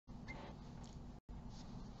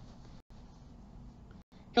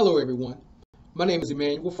Hello everyone, my name is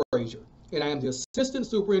Emmanuel Frazier and I am the Assistant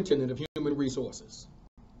Superintendent of Human Resources.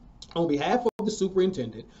 On behalf of the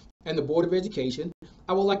Superintendent and the Board of Education,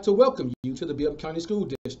 I would like to welcome you to the Bibb County School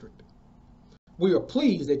District. We are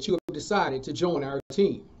pleased that you have decided to join our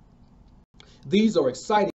team. These are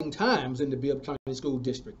exciting times in the Bibb County School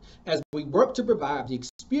District as we work to provide the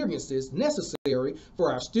experiences necessary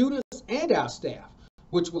for our students and our staff,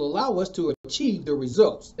 which will allow us to achieve the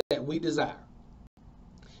results that we desire.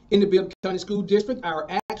 In the Bibb County School District, our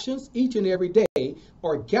actions each and every day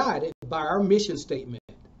are guided by our mission statement.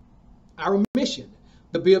 Our mission,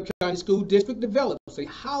 the Bibb County School District develops a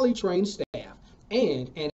highly trained staff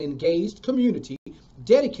and an engaged community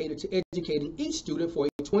dedicated to educating each student for a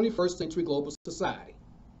 21st century global society.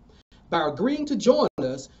 By agreeing to join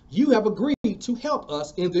us, you have agreed to help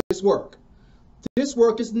us in this work. This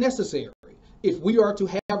work is necessary if we are to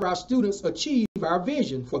have our students achieve our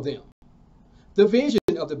vision for them. The vision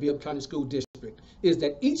of the Bibb County School District is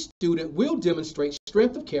that each student will demonstrate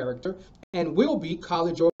strength of character and will be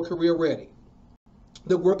college or career ready.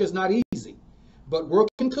 The work is not easy, but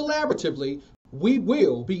working collaboratively, we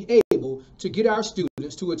will be able to get our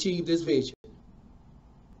students to achieve this vision.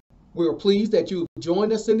 We are pleased that you have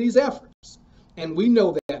joined us in these efforts, and we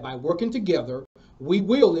know that by working together, we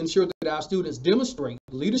will ensure that our students demonstrate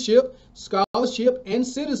leadership, scholarship, and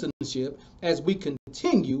citizenship as we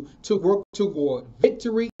continue to work toward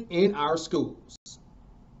victory in our schools.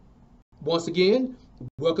 Once again,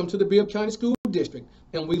 welcome to the Bibb County School District,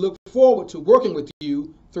 and we look forward to working with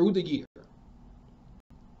you through the year.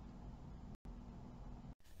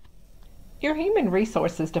 Your Human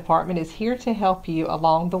Resources Department is here to help you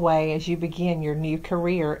along the way as you begin your new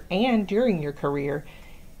career and during your career.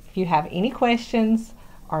 If you have any questions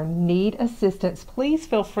or need assistance, please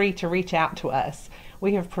feel free to reach out to us.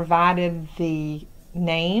 We have provided the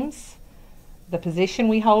names, the position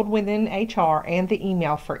we hold within HR, and the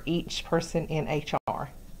email for each person in HR.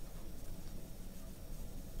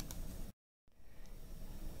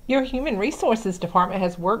 Your Human Resources Department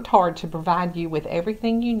has worked hard to provide you with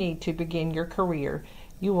everything you need to begin your career.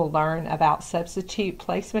 You will learn about substitute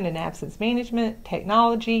placement and absence management,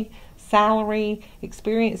 technology, salary,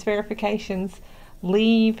 experience verifications,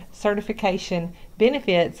 leave, certification,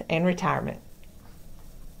 benefits, and retirement.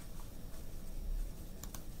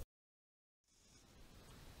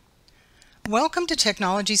 Welcome to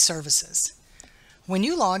Technology Services. When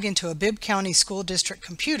you log into a Bibb County School District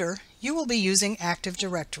computer, you will be using Active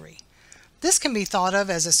Directory. This can be thought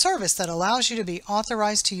of as a service that allows you to be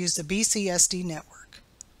authorized to use the BCSD network.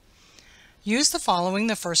 Use the following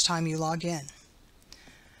the first time you log in.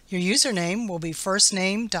 Your username will be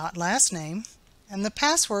firstname.lastname, and the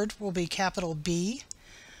password will be capital B,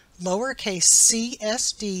 lowercase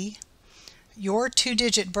csd, your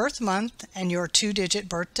 2-digit birth month, and your 2-digit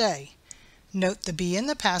birthday. Note the B in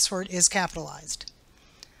the password is capitalized.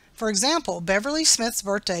 For example, Beverly Smith's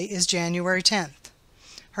birthday is January 10th.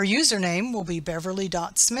 Her username will be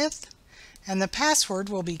beverly.smith, and the password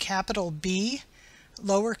will be capital B,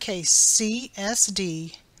 lowercase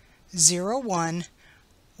csd,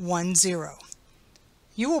 0110.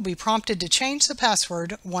 You will be prompted to change the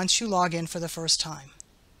password once you log in for the first time.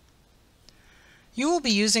 You will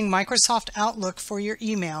be using Microsoft Outlook for your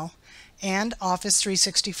email and Office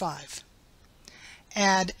 365.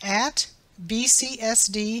 Add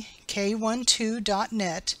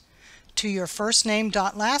 @bcsdk12.net to your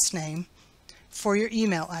firstname.lastname for your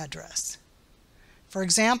email address. For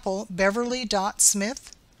example,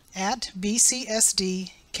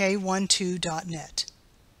 beverly.smith@bcsdk12.net.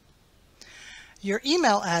 Your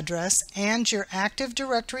email address and your Active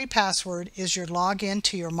Directory password is your login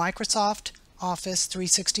to your Microsoft Office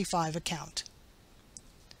 365 account.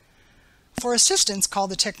 For assistance, call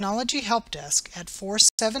the Technology Help Desk at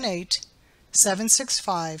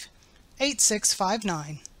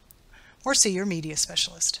 478-765-8659 or see your media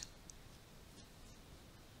specialist.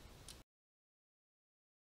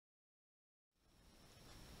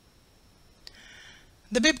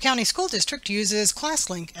 The Bibb County School District uses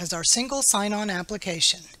ClassLink as our single sign-on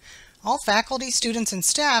application. All faculty, students, and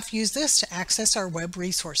staff use this to access our web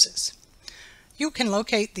resources. You can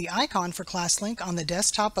locate the icon for ClassLink on the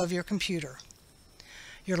desktop of your computer.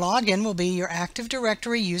 Your login will be your Active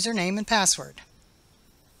Directory username and password.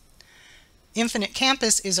 Infinite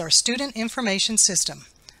Campus is our student information system.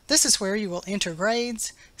 This is where you will enter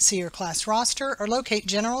grades, see your class roster, or locate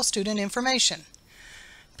general student information.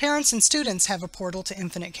 Parents and students have a portal to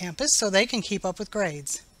Infinite Campus so they can keep up with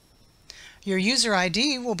grades. Your user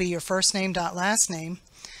ID will be your firstname.lastname,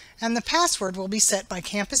 and the password will be set by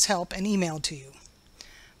Campus Help and emailed to you.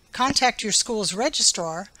 Contact your school's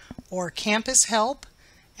registrar or Campus Help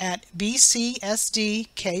at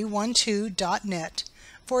bcsdk12.net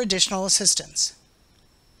for additional assistance.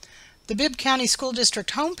 The Bibb County School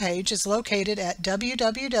District homepage is located at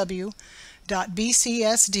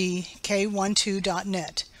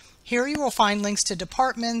www.bcsdk12.net. Here you will find links to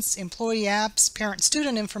departments, employee apps,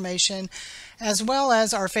 parent-student information, as well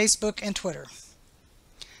as our Facebook and Twitter.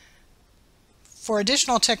 For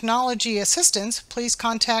additional technology assistance, please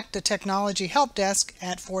contact the Technology Help Desk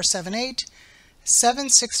at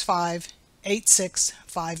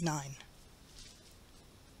 478-765-8659.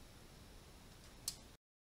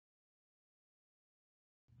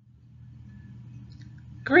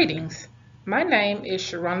 Greetings. My name is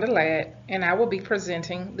Sharonda Ladd, and I will be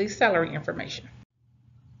presenting the salary information.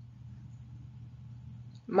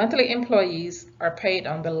 Monthly employees are paid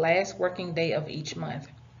on the last working day of each month.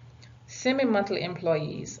 Semi-monthly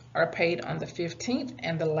employees are paid on the 15th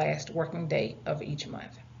and the last working day of each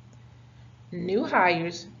month. New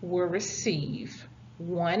hires will receive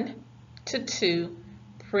 1 to 2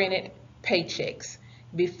 printed paychecks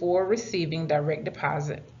before receiving direct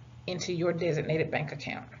deposit into your designated bank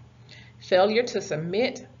account. Failure to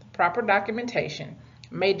submit proper documentation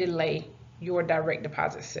may delay your direct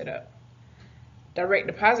deposit setup. Direct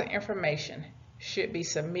deposit information should be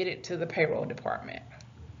submitted to the payroll department.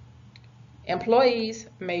 Employees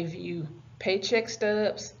may view paycheck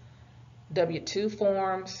stubs, W-2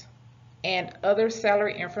 forms, and other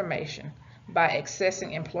salary information by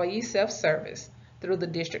accessing Employee Self-Service through the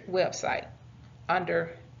district website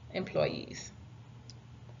under Employees.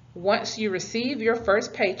 Once you receive your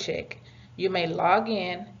first paycheck, you may log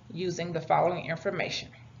in using the following information.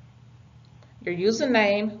 Your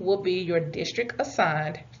username will be your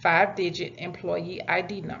district-assigned 5-digit employee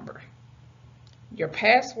ID number. Your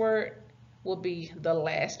password will be the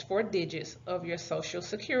last 4 digits of your Social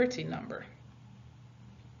Security number.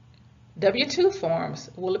 W-2 forms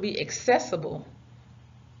will be accessible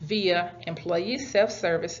via Employee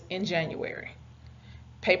Self-Service in January.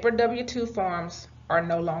 Paper W-2 forms are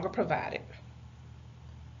no longer provided.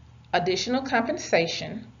 Additional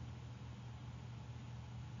compensation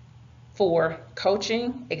for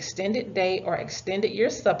coaching, extended day, or extended year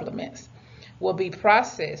supplements will be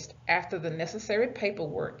processed after the necessary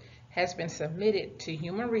paperwork has been submitted to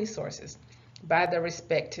Human Resources by the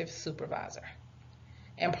respective supervisor.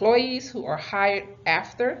 Employees who are hired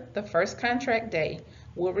after the first contract day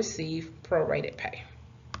will receive prorated pay.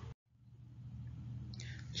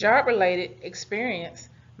 Job-related experience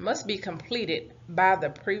must be completed by the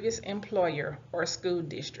previous employer or school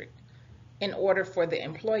district in order for the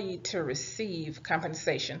employee to receive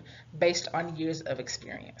compensation based on years of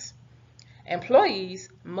experience. Employees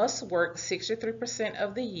must work 63%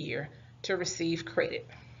 of the year to receive credit.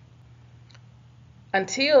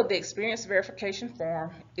 Until the experience verification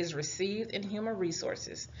form is received in Human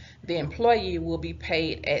Resources, the employee will be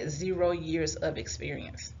paid at 0 years of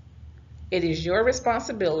experience. It is your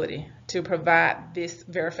responsibility to provide this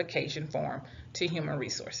verification form to Human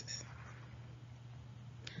Resources.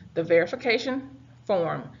 The verification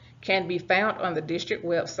form can be found on the district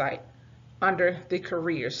website under the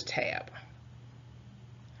Careers tab.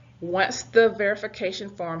 Once the verification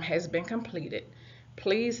form has been completed,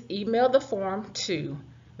 please email the form to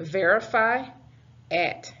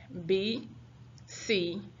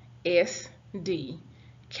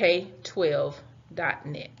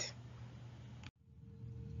verify@bcsdk12.net.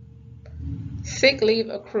 Sick leave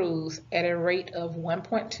accrues at a rate of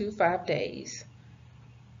 1.25 days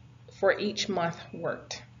for each month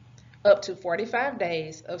worked. Up to 45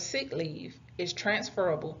 days of sick leave is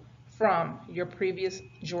transferable from your previous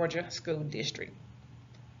Georgia school district.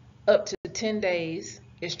 Up to 10 days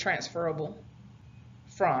is transferable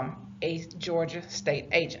from a Georgia state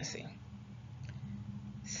agency.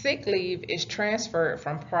 Sick leave is transferred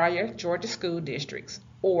from prior Georgia school districts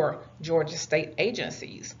or Georgia state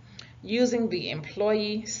agencies using the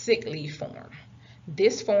Employee Sick Leave form.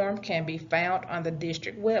 This form can be found on the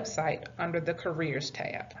district website under the Careers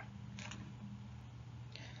tab.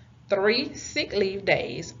 3 sick leave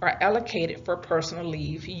days are allocated for personal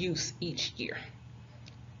leave use each year.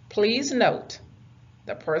 Please note,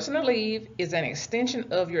 the personal leave is an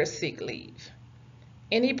extension of your sick leave.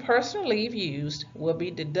 Any personal leave used will be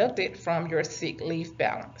deducted from your sick leave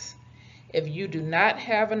balance. If you do not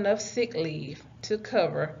have enough sick leave to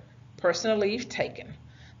cover personal leave taken,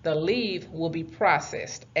 the leave will be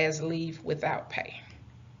processed as leave without pay.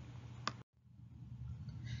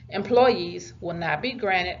 Employees will not be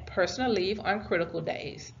granted personal leave on critical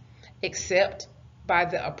days, except by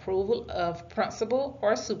the approval of principal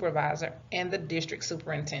or supervisor and the district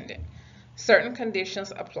superintendent. Certain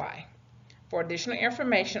conditions apply. For additional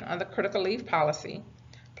information on the critical leave policy,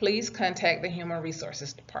 please contact the Human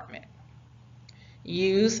Resources Department.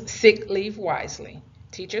 Use sick leave wisely.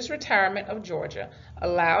 Teachers Retirement of Georgia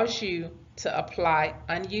allows you to apply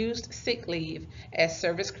unused sick leave as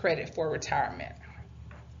service credit for retirement.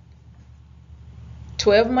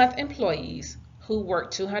 12-month employees who work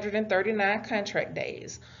 239 contract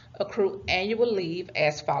days accrue annual leave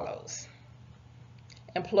as follows.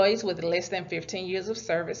 Employees with less than 15 years of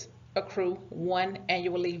service accrue 1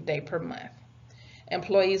 annual leave day per month.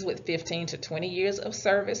 Employees with 15 to 20 years of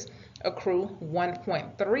service accrue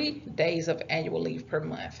 1.3 days of annual leave per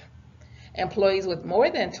month. Employees with more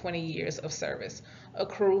than 20 years of service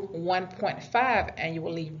accrue 1.5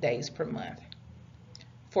 annual leave days per month.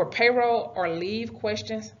 For payroll or leave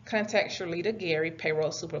questions, contact Sherlita Gary,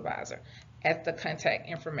 payroll supervisor, at the contact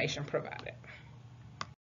information provided.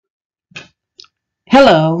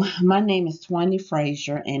 Hello, my name is Twanny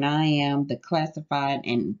Frazier, and I am the Classified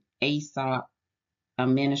and ASOP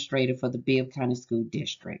Administrator for the Bibb County School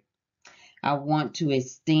District. I want to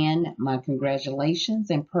extend my congratulations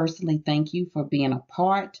and personally thank you for being a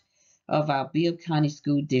part of our Bibb County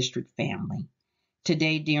School District family.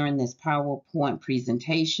 Today, during this PowerPoint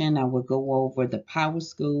presentation, I will go over the Power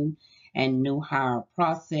School and new hire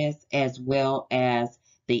process, as well as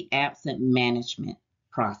the absent management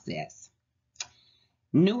process.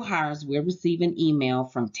 New hires will receive an email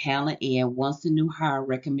from Talent Ed once the new hire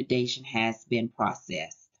recommendation has been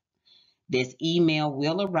processed. This email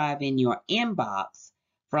will arrive in your inbox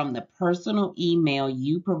from the personal email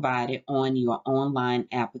you provided on your online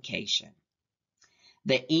application.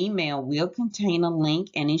 The email will contain a link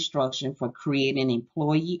and instruction for creating an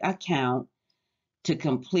employee account to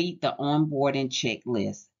complete the onboarding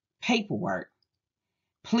checklist paperwork.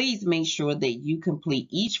 Please make sure that you complete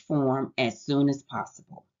each form as soon as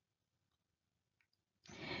possible.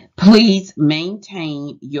 Please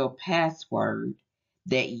maintain your password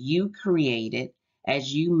that you created,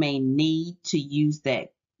 as you may need to use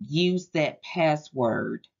that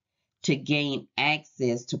password to gain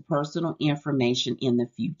access to personal information in the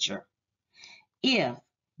future. If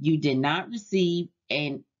you did not receive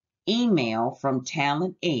an email from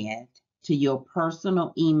Talent Ed to your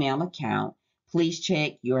personal email account, please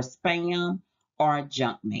check your spam or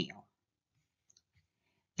junk mail.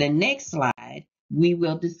 The next slide, we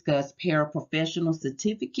will discuss paraprofessional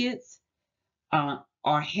certificates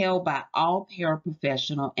are held by all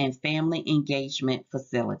paraprofessional and family engagement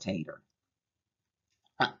facilitator.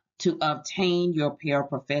 To obtain your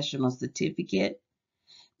paraprofessional certificate,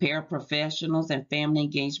 paraprofessionals and family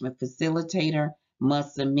engagement facilitator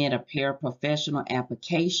must submit a paraprofessional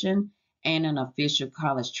application and an official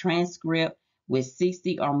college transcript with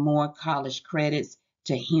 60 or more college credits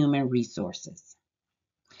to Human Resources.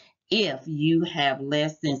 If you have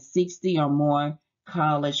less than 60 or more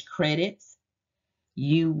college credits,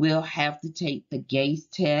 you will have to take the GACE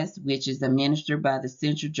test, which is administered by the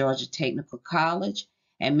Central Georgia Technical College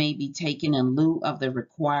and may be taken in lieu of the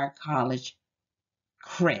required college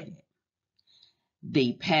credit.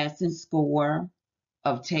 The passing score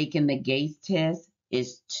of taking the GACE test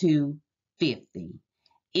is 250.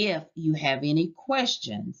 If you have any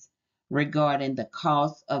questions regarding the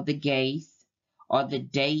cost of the GACE or the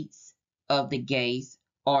dates of the GACE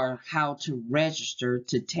or how to register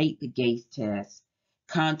to take the GACE test,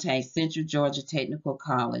 contact Central Georgia Technical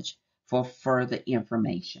College for further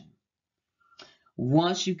information.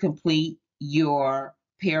 Once you complete your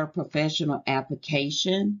paraprofessional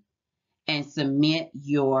application and submit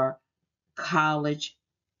your college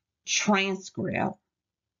transcript,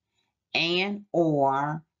 and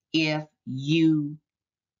or if you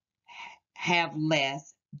have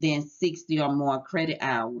less than 60 or more credit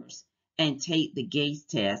hours and take the GACE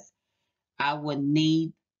test, I will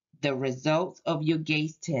need the results of your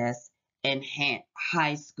GACE test and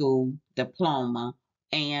high school diploma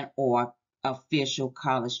and or official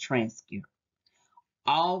college transcript.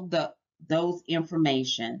 All those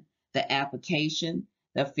information, the application,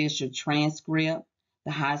 the official transcript,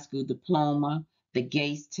 the high school diploma, the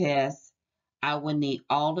GACE test, I will need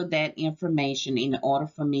all of that information in order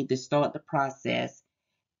for me to start the process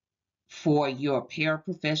for your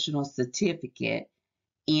paraprofessional certificate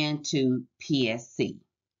into PSC.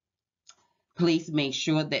 Please make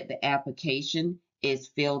sure that the application is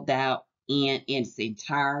filled out in its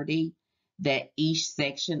entirety, that each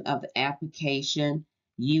section of the application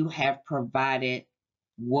you have provided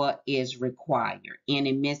what is required.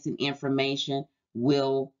 Any missing information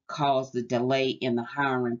will cause the delay in the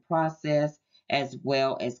hiring process, as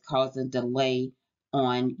well as cause a delay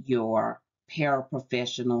on your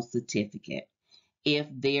paraprofessional certificate. If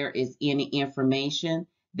there is any information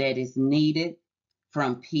that is needed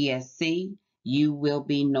from PSC, you will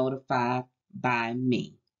be notified by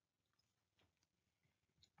me.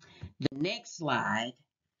 The next slide,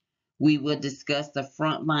 we will discuss the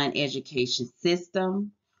frontline education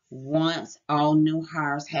system. Once all new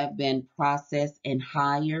hires have been processed and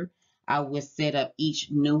hired, I will set up each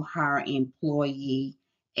new hire employee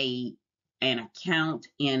an account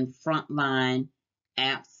in frontline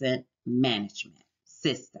absent management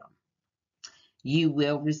system. You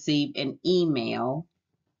will receive an email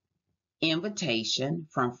invitation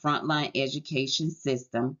from Frontline Education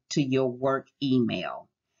System to your work email.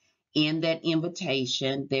 In that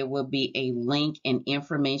invitation, there will be a link and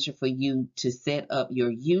information for you to set up your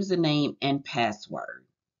username and password.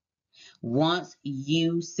 Once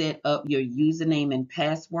you set up your username and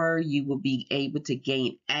password, you will be able to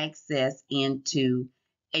gain access into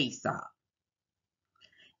ASOP.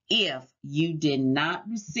 If you did not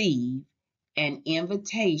receive an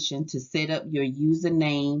invitation to set up your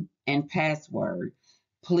username and password,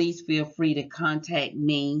 please feel free to contact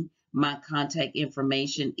me. My contact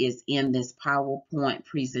information is in this PowerPoint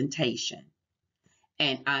presentation,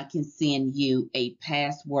 and I can send you a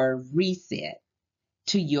password reset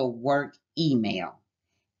to your work email.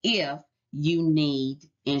 If you need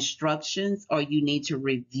instructions or you need to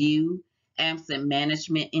review absent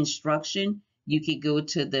management instruction, you can go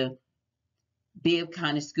to the Bibb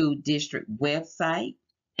County School District website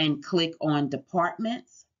and click on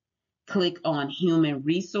Departments, click on Human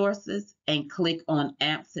Resources, and click on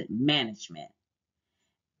Absent Management,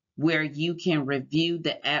 where you can review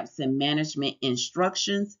the absent management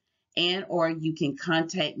instructions, and or you can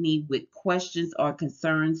contact me with questions or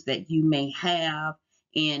concerns that you may have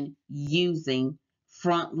in using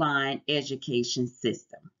Frontline Education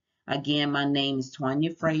System. Again, my name is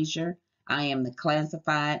Tonya Frazier. I am the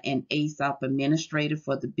Classified and ASOP Administrator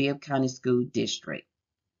for the Bibb County School District.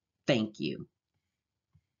 Thank you.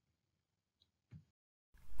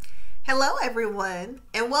 Hello everyone,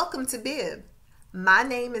 and welcome to Bibb. My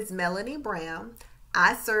name is Melanie Brown.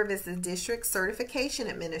 I serve as the District Certification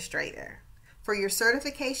Administrator. For your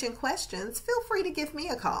certification questions, feel free to give me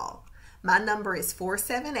a call. My number is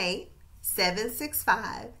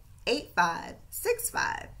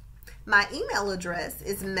 478-765-8565. My email address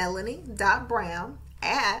is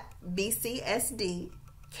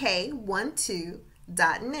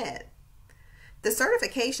melanie.brown@bcsdk12.net. The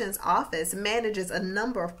Certifications Office manages a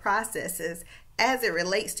number of processes as it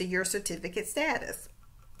relates to your certificate status,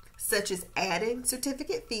 such as adding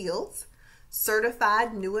certificate fields,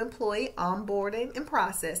 certified new employee onboarding and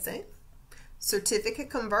processing, certificate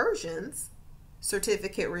conversions,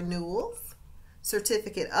 certificate renewals,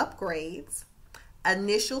 certificate upgrades,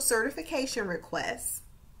 initial certification requests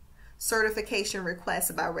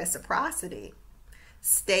by reciprocity,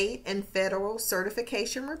 state and federal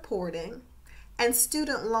certification reporting, and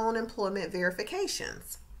student loan employment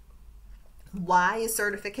verifications. Why is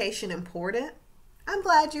certification important? I'm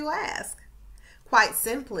glad you asked. Quite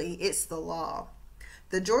simply, it's the law.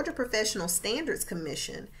 The Georgia Professional Standards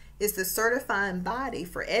Commission is the certifying body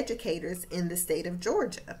for educators in the state of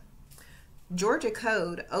Georgia. Georgia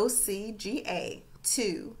Code OCGA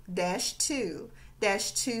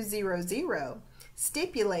 2-2-200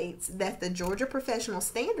 stipulates that the Georgia Professional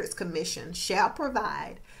Standards Commission shall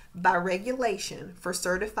provide by regulation for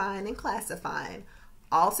certifying and classifying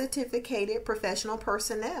all certificated professional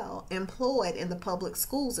personnel employed in the public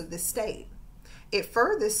schools of this state. It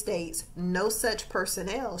further states no such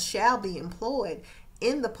personnel shall be employed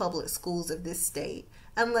in the public schools of this state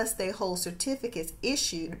unless they hold certificates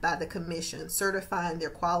issued by the Commission certifying their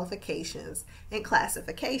qualifications and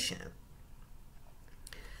classification.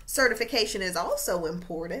 Certification is also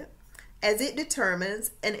important as it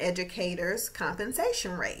determines an educator's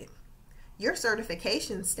compensation rate. Your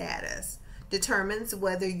certification status determines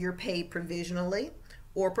whether you're paid provisionally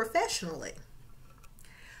or professionally.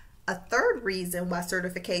 A third reason why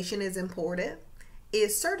certification is important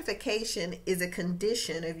is certification is a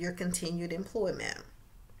condition of your continued employment.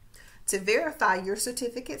 To verify your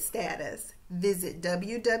certificate status, visit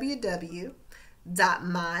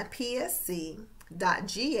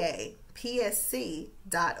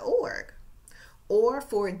www.mypsc.gapsc.org. Or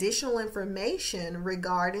for additional information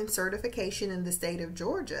regarding certification in the state of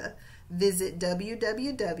Georgia, visit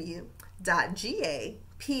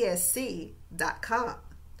www.gapsc.com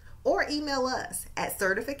or email us at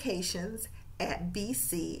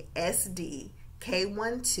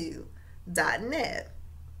certifications@bcsdk12.net.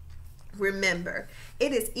 Remember,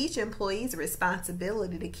 it is each employee's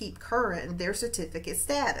responsibility to keep current their certificate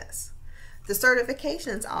status. The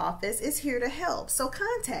Certifications Office is here to help, so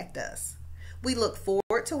contact us. We look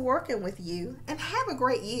forward to working with you and have a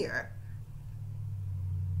great year.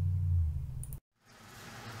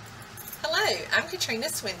 Hello, I'm Katrina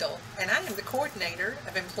Swindle, and I am the Coordinator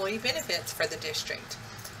of Employee Benefits for the district.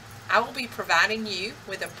 I will be providing you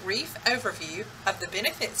with a brief overview of the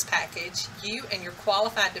benefits package you and your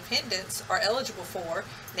qualified dependents are eligible for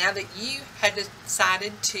now that you have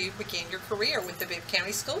decided to begin your career with the Bibb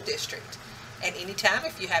County School District. At any time,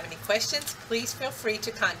 if you have any questions, please feel free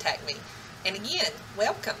to contact me. And again,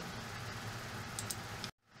 welcome.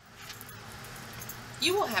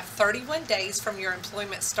 You will have 31 days from your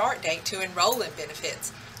employment start date to enroll in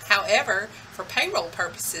benefits. However, for payroll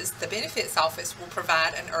purposes, the benefits office will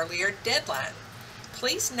provide an earlier deadline.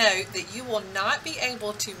 Please note that you will not be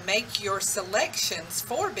able to make your selections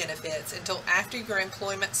for benefits until after your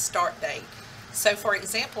employment start date. So for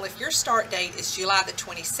example, if your start date is July the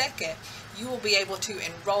 22nd, you will be able to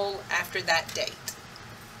enroll after that date.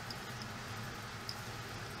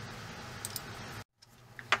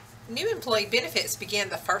 New employee benefits begin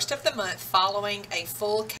the first of the month following a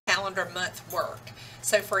full calendar month work.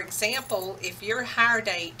 So for example, if your hire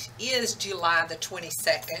date is July the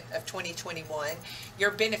 22nd of 2021,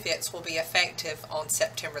 your benefits will be effective on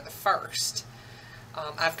September the 1st.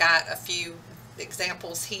 I've got a few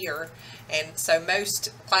examples here, and so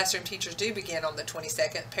most classroom teachers do begin on the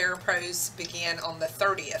 22nd. Parapros begin on the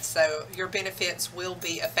 30th, so your benefits will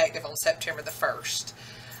be effective on September the 1st.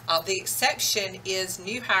 The exception is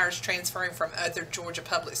new hires transferring from other Georgia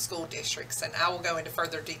public school districts, and I will go into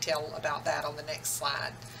further detail about that on the next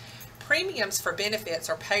slide. Premiums for benefits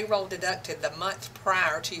are payroll deducted the month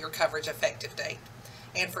prior to your coverage effective date.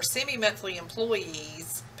 And for semi-monthly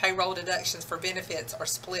employees, payroll deductions for benefits are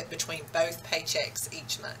split between both paychecks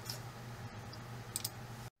each month.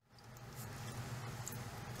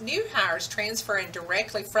 New hires transferring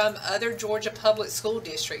directly from other Georgia public school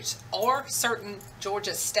districts or certain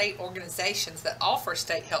Georgia state organizations that offer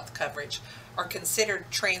state health coverage are considered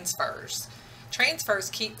transfers. Transfers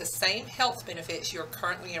keep the same health benefits you're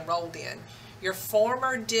currently enrolled in. Your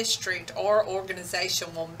former district or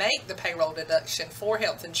organization will make the payroll deduction for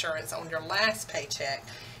health insurance on your last paycheck,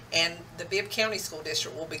 and the Bibb County School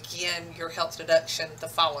District will begin your health deduction the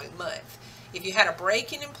following month. If you had a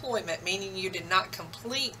break in employment, meaning you did not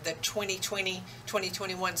complete the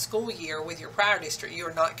 2020-2021 school year with your prior district, you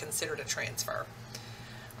are not considered a transfer.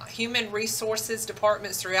 Human resources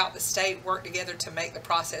departments throughout the state work together to make the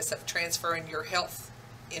process of transferring your health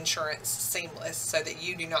insurance seamless so that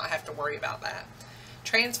you do not have to worry about that.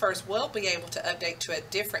 Transfers will be able to update to a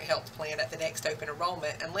different health plan at the next open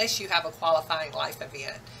enrollment unless you have a qualifying life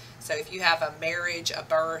event. So if you have a marriage, a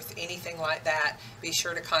birth, anything like that, be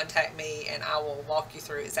sure to contact me and I will walk you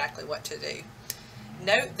through exactly what to do.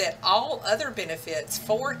 Note that all other benefits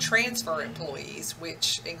for transfer employees,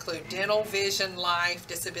 which include dental, vision, life,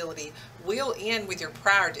 disability, will end with your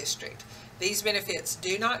prior district. These benefits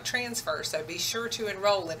do not transfer, so be sure to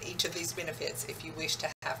enroll in each of these benefits if you wish to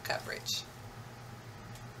have coverage.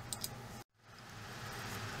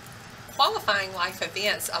 Qualifying life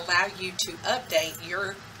events allow you to update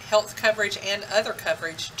your health coverage and other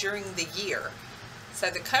coverage during the year. So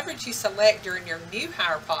the coverage you select during your new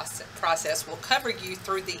hire process will cover you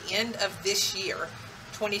through the end of this year,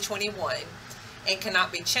 2021, and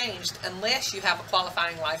cannot be changed unless you have a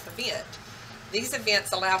qualifying life event. These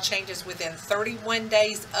events allow changes within 31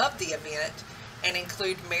 days of the event and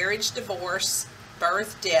include marriage, divorce,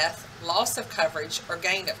 birth, death, loss of coverage, or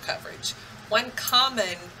gain of coverage. One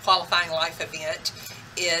common qualifying life event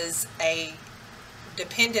is a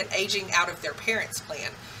dependent aging out of their parents'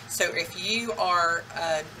 plan. So if you are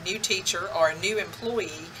a new teacher or a new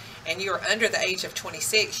employee and you are under the age of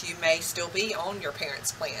 26, you may still be on your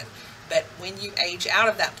parents' plan. But when you age out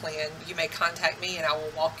of that plan, you may contact me and I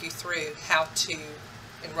will walk you through how to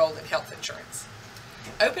enroll in health insurance.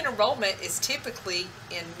 Open enrollment is typically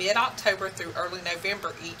in mid-October through early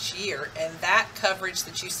November each year, and that coverage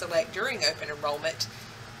that you select during open enrollment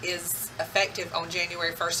is effective on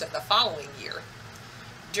January 1st of the following year.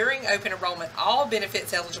 During open enrollment, all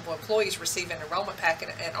benefits eligible employees receive an enrollment packet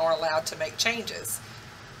and are allowed to make changes.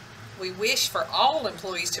 We wish for all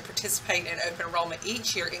employees to participate in open enrollment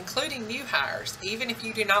each year, including new hires, even if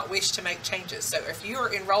you do not wish to make changes. So if you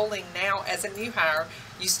are enrolling now as a new hire,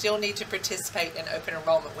 you still need to participate in open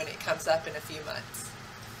enrollment when it comes up in a few months.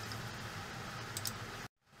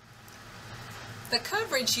 The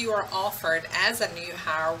coverage you are offered as a new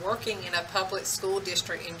hire working in a public school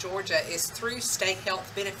district in Georgia is through State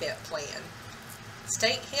Health Benefit Plan.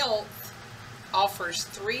 State Health offers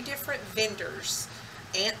 3 different vendors: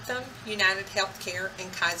 Anthem, United Healthcare,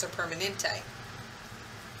 and Kaiser Permanente.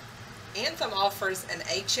 Anthem offers an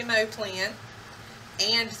HMO plan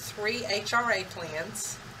and 3 HRA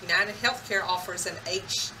plans. United Healthcare offers an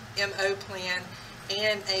HMO plan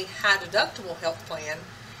and a high deductible health plan.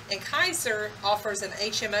 And Kaiser offers an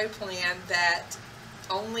HMO plan that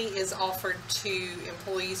only is offered to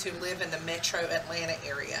employees who live in the metro Atlanta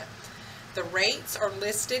area. The rates are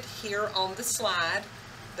listed here on the slide.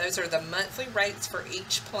 Those are the monthly rates for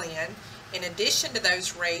each plan. In addition to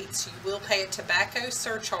those rates, you will pay a tobacco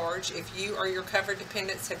surcharge if you or your covered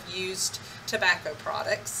dependents have used tobacco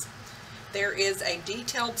products. There is a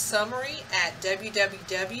detailed summary at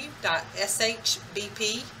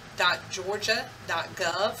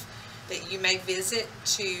www.shbp.georgia.gov that you may visit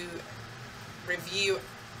to review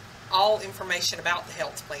all information about the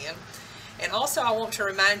health plan. And also, I want to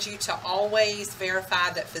remind you to always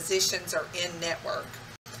verify that physicians are in network.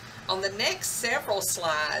 On the next several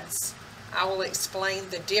slides, I will explain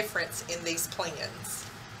the difference in these plans.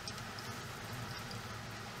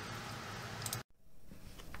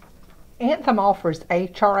 Anthem offers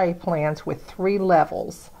HRA plans with 3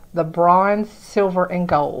 levels: the bronze, silver, and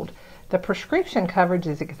gold. The prescription coverage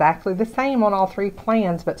is exactly the same on all 3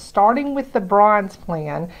 plans, but starting with the bronze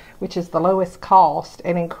plan, which is the lowest cost,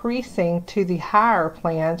 and increasing to the higher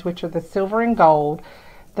plans, which are the silver and gold,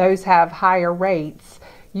 those have higher rates.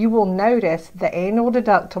 You will notice the annual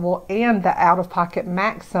deductible and the out-of-pocket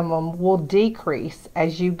maximum will decrease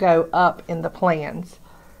as you go up in the plans.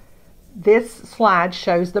 This slide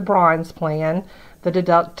shows the bronze plan, the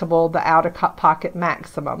deductible, the out-of-pocket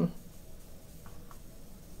maximum.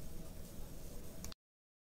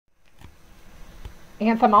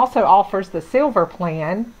 Anthem also offers the silver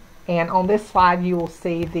plan, and on this slide you will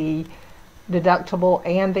see the deductible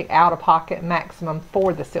and the out-of-pocket maximum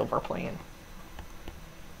for the silver plan.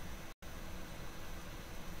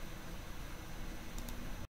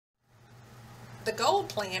 The gold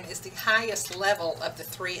plan is the highest level of the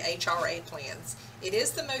 3 HRA plans. It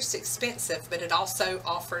is the most expensive, but it also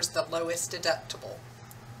offers the lowest deductible.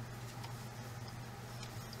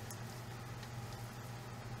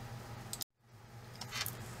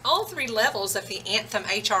 All 3 levels of the Anthem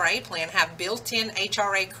HRA plan have built-in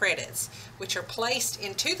HRA credits, which are placed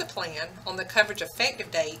into the plan on the coverage effective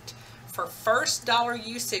date for first dollar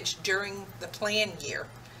usage during the plan year.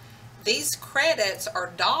 These credits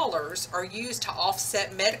or dollars are used to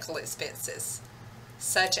offset medical expenses,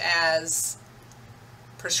 such as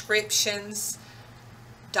prescriptions,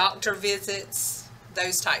 doctor visits,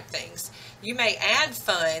 those type things. You may add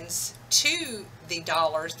funds to the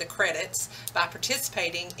dollars, the credits, by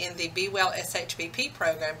participating in the Be Well SHBP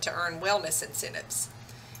program to earn wellness incentives.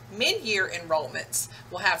 Mid-year enrollments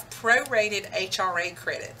will have prorated HRA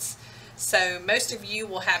credits. So most of you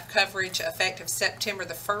will have coverage effective September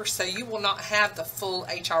the 1st, so you will not have the full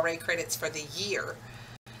HRA credits for the year.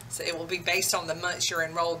 So it will be based on the months you're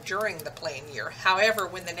enrolled during the plan year. However,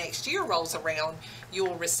 when the next year rolls around, you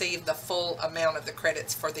will receive the full amount of the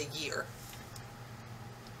credits for the year.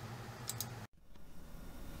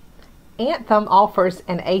 Anthem offers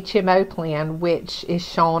an HMO plan, which is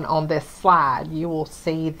shown on this slide. You will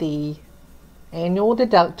see the annual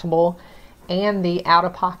deductible and the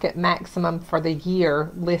out-of-pocket maximum for the year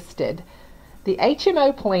listed. The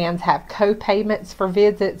HMO plans have co-payments for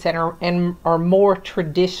visits and are more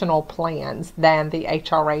traditional plans than the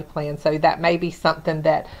HRA plan, so that may be something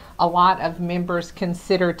that a lot of members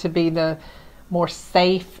consider to be the more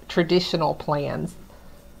safe traditional plans.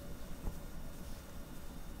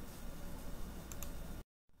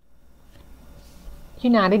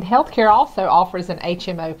 United Healthcare also offers an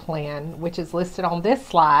HMO plan, which is listed on this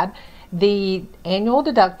slide. The annual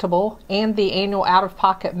deductible and the annual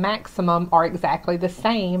out-of-pocket maximum are exactly the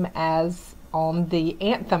same as on the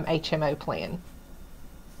Anthem HMO plan.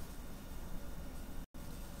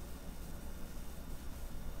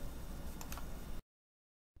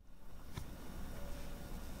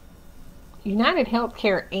 United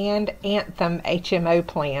Healthcare and Anthem HMO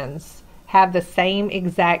plans have the same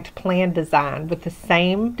exact plan design with the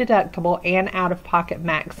same deductible and out-of-pocket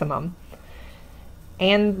maximum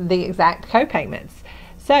and the exact co-payments.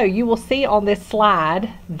 So you will see on this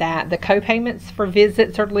slide that the co-payments for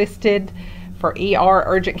visits are listed for ER,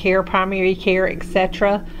 urgent care, primary care,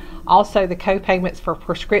 etc. Also, the co-payments for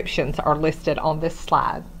prescriptions are listed on this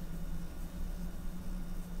slide.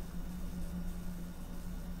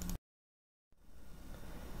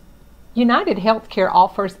 United Healthcare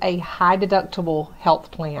offers a high deductible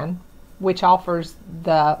health plan, which offers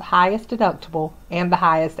the highest deductible and the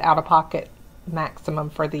highest out-of-pocket maximum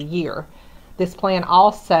for the year. This plan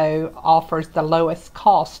also offers the lowest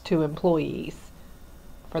cost to employees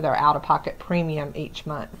for their out-of-pocket premium each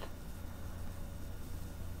month.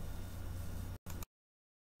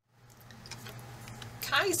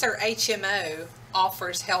 Kaiser HMO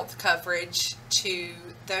offers health coverage to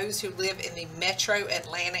those who live in the metro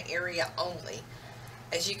Atlanta area only.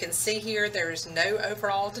 As you can see here, there is no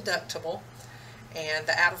overall deductible, and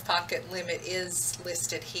the out-of-pocket limit is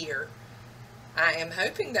listed here. I am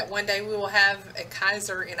hoping that one day we will have a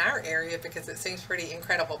Kaiser in our area because it seems pretty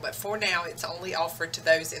incredible, but for now it's only offered to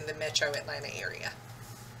those in the metro Atlanta area.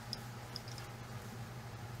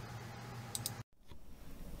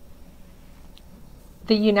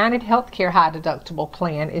 The United Healthcare High Deductible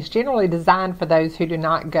Plan is generally designed for those who do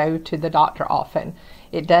not go to the doctor often.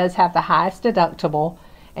 It does have the highest deductible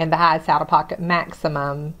and the highest out-of-pocket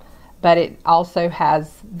maximum, but it also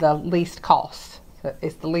has the least cost. So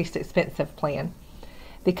it's the least expensive plan.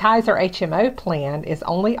 The Kaiser HMO plan is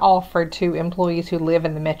only offered to employees who live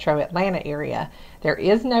in the metro Atlanta area. There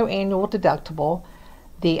is no annual deductible.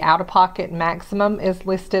 The out-of-pocket maximum is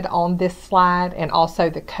listed on this slide, and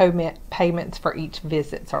also the co-payments for each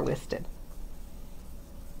visits are listed.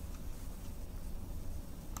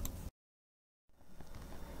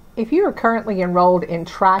 If you are currently enrolled in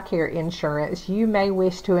TRICARE insurance, you may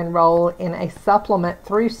wish to enroll in a supplement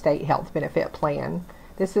through State Health Benefit Plan.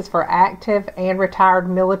 This is for active and retired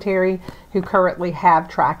military who currently have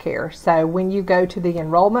TRICARE. So when you go to the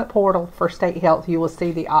enrollment portal for State Health, you will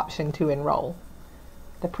see the option to enroll.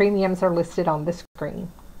 The premiums are listed on the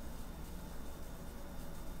screen.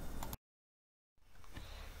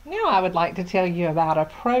 Now I would like to tell you about a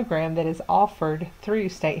program that is offered through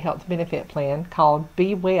State Health Benefit Plan called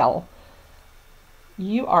Be Well.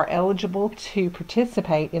 You are eligible to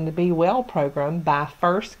participate in the Be Well program by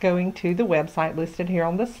first going to the website listed here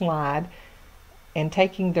on the slide and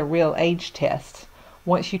taking the Real Age Test.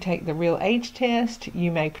 Once you take the Real Age Test,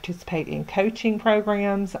 you may participate in coaching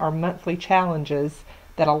programs or monthly challenges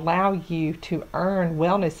that allow you to earn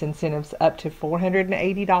wellness incentives up to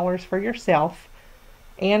 $480 for yourself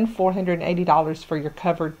and $480 for your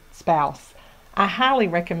covered spouse. I highly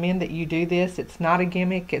recommend that you do this. It's not a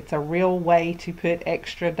gimmick. It's a real way to put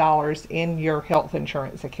extra dollars in your health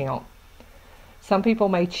insurance account. Some people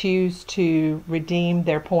may choose to redeem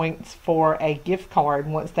their points for a gift card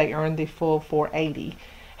once they earn the full $480.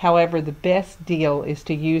 However, the best deal is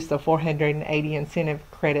to use the $480 incentive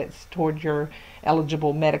credits toward your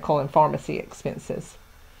eligible medical and pharmacy expenses.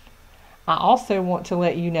 I also want to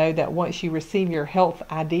let you know that once you receive your health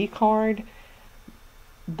ID card,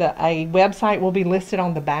 a website will be listed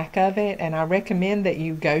on the back of it, and I recommend that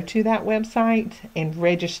you go to that website and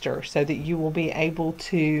register so that you will be able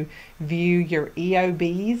to view your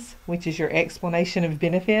EOBs, which is your explanation of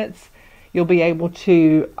benefits. You'll be able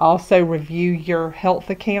to also review your health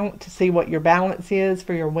account to see what your balance is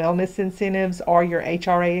for your wellness incentives or your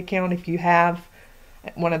HRA account if you have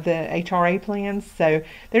one of the HRA plans. So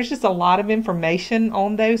there's just a lot of information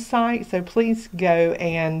on those sites, so please go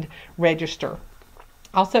and register.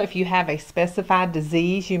 Also, if you have a specified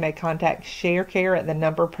disease, you may contact ShareCare at the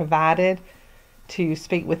number provided to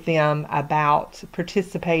speak with them about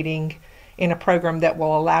participating in a program that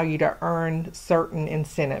will allow you to earn certain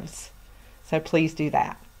incentives. So please do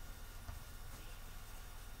that.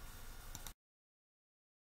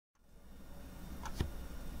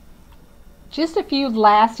 Just a few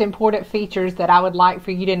last important features that I would like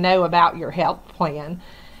for you to know about your health plan.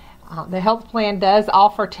 The health plan does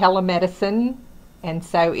offer telemedicine, and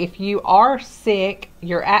so if you are sick,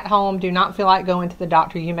 you're at home, do not feel like going to the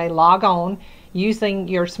doctor, you may log on using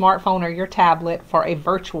your smartphone or your tablet for a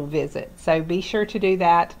virtual visit. So be sure to do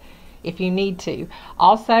that if you need to.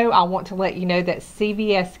 Also, I want to let you know that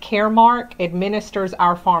CVS Caremark administers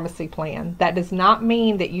our pharmacy plan. That does not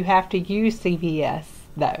mean that you have to use CVS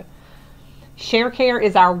though. ShareCare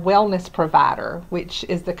is our wellness provider, which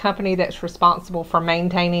is the company that's responsible for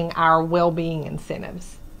maintaining our well-being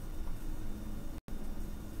incentives.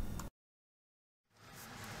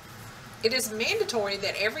 It is mandatory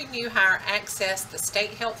that every new hire access the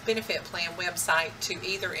State Health Benefit Plan website to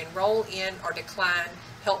either enroll in or decline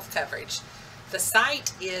health coverage. The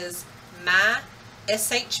site is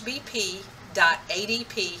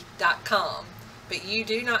myshbp.adp.com, but you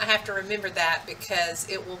do not have to remember that because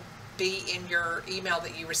it will be in your email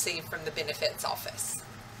that you receive from the benefits office.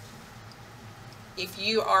 If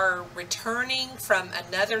you are returning from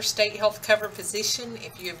another state health covered position,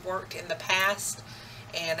 if you have worked in the past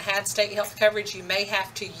and had state health coverage, you may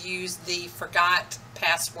have to use the forgot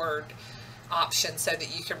password option so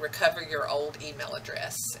that you can recover your old email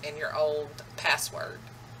address and your old password.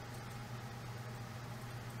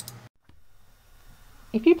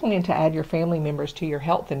 If you plan to add your family members to your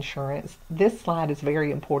health insurance, this slide is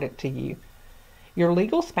very important to you. Your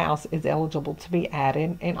legal spouse is eligible to be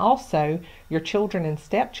added, and also your children and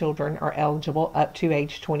stepchildren are eligible up to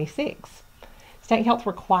age 26. State Health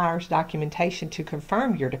requires documentation to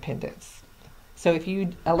confirm your dependents. So if you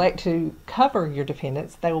elect to cover your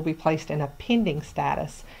dependents, they will be placed in a pending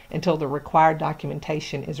status until the required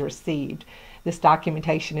documentation is received. This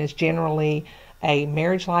documentation is generally a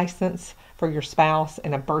marriage license for your spouse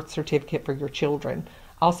and a birth certificate for your children.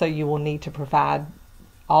 Also, you will need to provide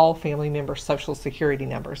all family members' social security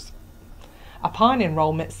numbers. Upon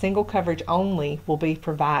enrollment, single coverage only will be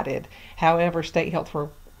provided. However, State Health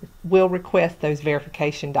will request those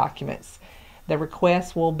verification documents. The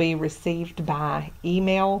request will be received by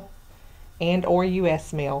email and or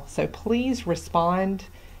U.S. mail, so please respond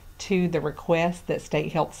to the request that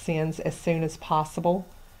State Health sends as soon as possible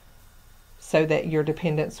so that your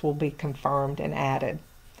dependents will be confirmed and added.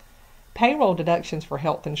 Payroll deductions for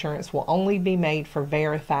health insurance will only be made for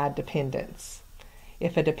verified dependents.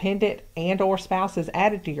 If a dependent and or spouse is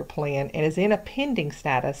added to your plan and is in a pending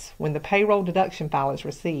status when the payroll deduction file is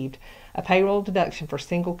received, a payroll deduction for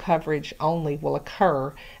single coverage only will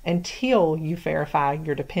occur until you verify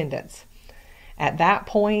your dependents. At that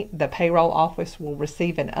point, the payroll office will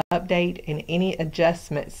receive an update and any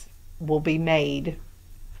adjustments will be made.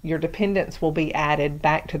 Your dependents will be added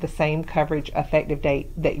back to the same coverage effective date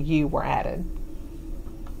that you were added.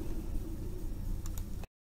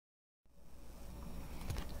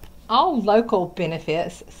 All local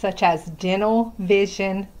benefits, such as dental,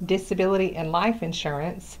 vision, disability, and life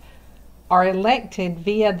insurance, are elected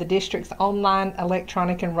via the district's online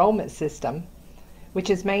electronic enrollment system, which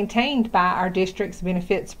is maintained by our district's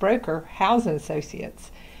benefits broker, Housing Associates.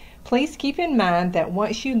 Please keep in mind that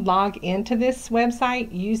once you log into this website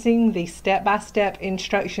using the step-by-step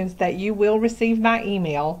instructions that you will receive by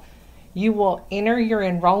email, you will enter your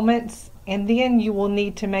enrollments and then you will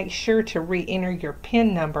need to make sure to re-enter your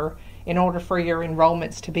PIN number in order for your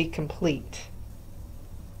enrollments to be complete.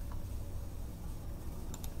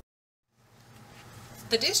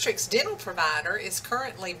 The district's dental provider is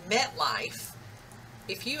currently MetLife.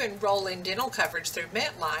 If you enroll in dental coverage through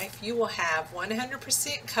MetLife, you will have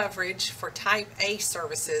 100% coverage for Type A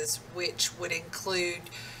services, which would include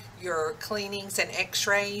your cleanings and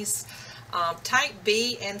x-rays. Type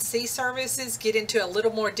B and C services get into a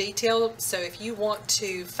little more detail, so if you want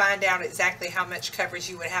to find out exactly how much coverage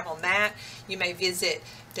you would have on that, you may visit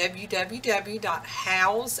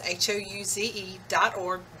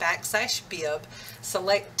www.houze.org/Bibb,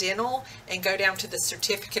 select dental, and go down to the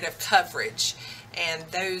certificate of coverage, and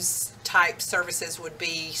those type services would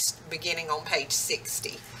be beginning on page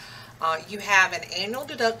 60. You have an annual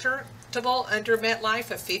deductible under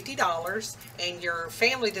MetLife of $50, and your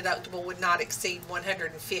family deductible would not exceed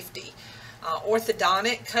 $150.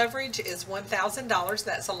 Orthodontic coverage is $1,000.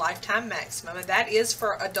 That's a lifetime maximum, and that is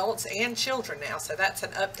for adults and children now, so that's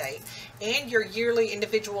an update. And your yearly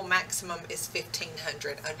individual maximum is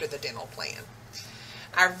 $1,500 under the dental plan.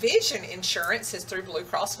 Our vision insurance is through Blue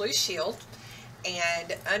Cross Blue Shield,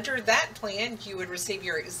 and under that plan you would receive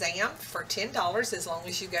your exam for $10 as long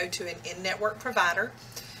as you go to an in-network provider.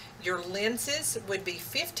 Your lenses would be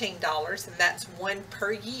 $15, and that's one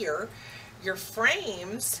per year. Your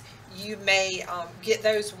frames, you may get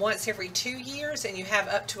those once every 2 years, and you have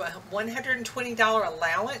up to a $120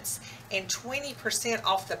 allowance and 20%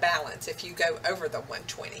 off the balance if you go over the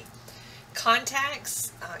 $120.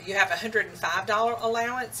 Contacts, you have a $105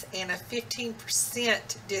 allowance and a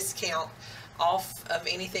 15% discount off of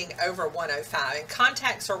anything over $105, and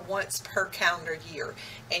contacts are once per calendar year,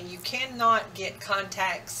 and you cannot get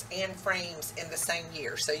contacts and frames in the same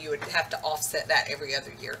year, so you would have to offset that every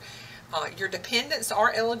other year. Your dependents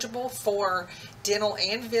are eligible for dental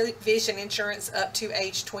and vision insurance up to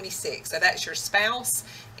age 26, so that's your spouse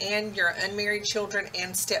and your unmarried children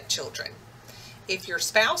and stepchildren. If your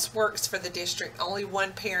spouse works for the district, only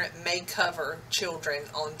one parent may cover children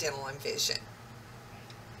on dental and vision.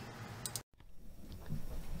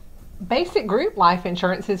 Basic group life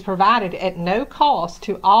insurance is provided at no cost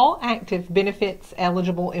to all active benefits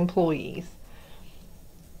eligible employees.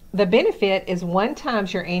 The benefit is 1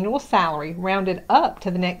 times your annual salary rounded up to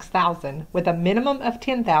the next thousand, with a minimum of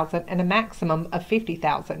 $10,000 and a maximum of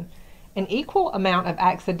 $50,000. An equal amount of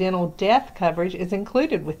accidental death coverage is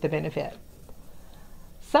included with the benefit.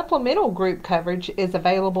 Supplemental group coverage is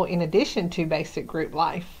available in addition to basic group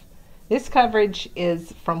life. This coverage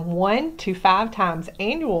is from 1 to 5 times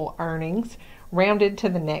annual earnings rounded to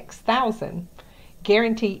the next thousand.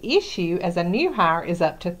 Guarantee issue as a new hire is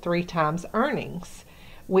up to 3 times earnings,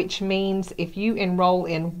 which means if you enroll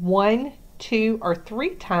in 1, 2, or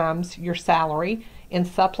 3 times your salary in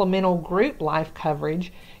supplemental group life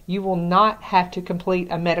coverage, you will not have to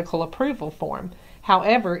complete a medical approval form.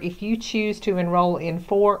 However, if you choose to enroll in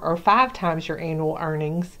 4 or 5 times your annual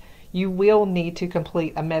earnings, you will need to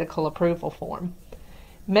complete a medical approval form.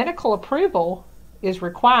 Medical approval is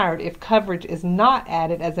required if coverage is not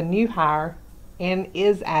added as a new hire and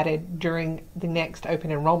is added during the next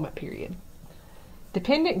open enrollment period.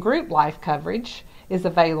 Dependent group life coverage is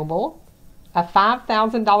available, a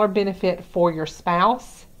 $5,000 benefit for your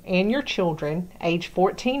spouse and your children age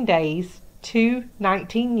 14 days to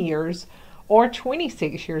 19 years or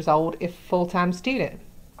 26 years old if full-time student.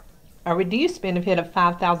 A reduced benefit of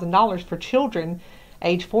 $5,000 for children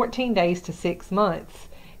age 14 days to 6 months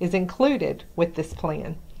is included with this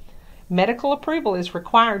plan. Medical approval is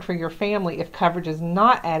required for your family if coverage is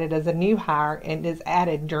not added as a new hire and is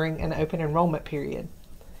added during an open enrollment period.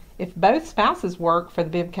 If both spouses work for the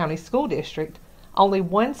Bibb County School District, only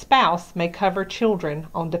one spouse may cover children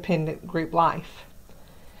on dependent group life.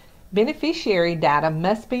 Beneficiary data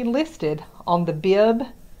must be listed on the Bibb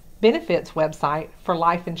Benefits website for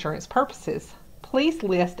life insurance purposes. Please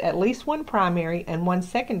list at least one primary and one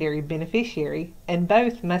secondary beneficiary, and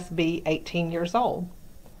both must be 18 years old.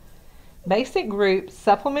 Basic group,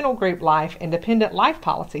 supplemental group life, and dependent life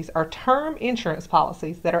policies are term insurance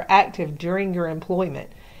policies that are active during your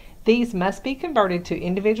employment. These must be converted to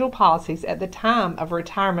individual policies at the time of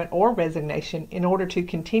retirement or resignation in order to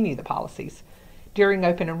continue the policies. During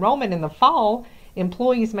open enrollment in the fall,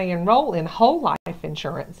 employees may enroll in whole life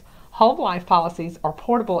insurance. Whole life policies are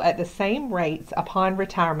portable at the same rates upon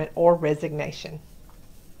retirement or resignation.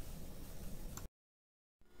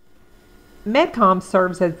 MedCom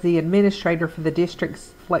serves as the administrator for the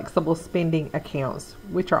district's flexible spending accounts,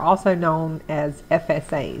 which are also known as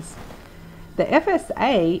FSAs. The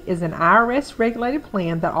FSA is an IRS-regulated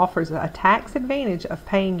plan that offers a tax advantage of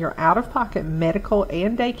paying your out-of-pocket medical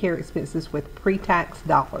and daycare expenses with pre-tax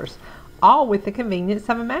dollars, all with the convenience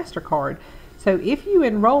of a MasterCard. So if you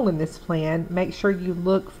enroll in this plan, make sure you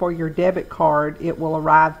look for your debit card. It will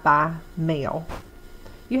arrive by mail.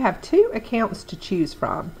 You have two accounts to choose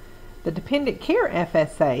from. The Dependent Care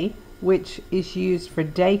FSA, which is used for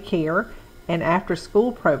daycare and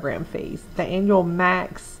after-school program fees. The annual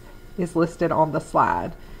max is listed on the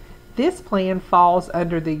slide. This plan falls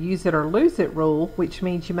under the use it or lose it rule, which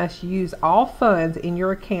means you must use all funds in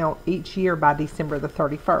your account each year by December the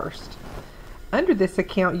 31st. Under this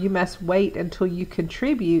account, you must wait until you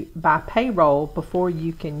contribute by payroll before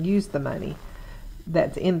you can use the money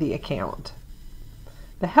that's in the account.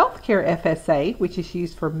 The Healthcare FSA, which is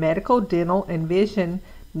used for medical, dental, and vision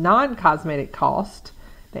non-cosmetic cost,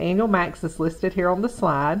 the annual max is listed here on the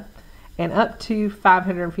slide, and up to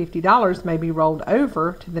 $550 may be rolled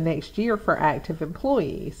over to the next year for active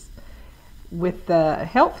employees. With the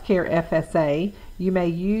Healthcare FSA, you may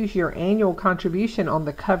use your annual contribution on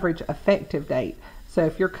the coverage effective date. So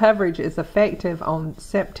if your coverage is effective on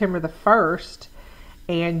September the 1st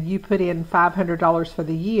and you put in $500 for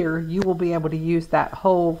the year, you will be able to use that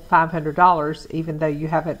whole $500 even though you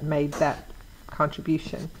haven't made that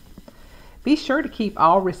contribution. Be sure to keep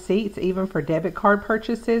all receipts, even for debit card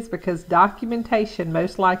purchases, because documentation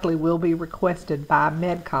most likely will be requested by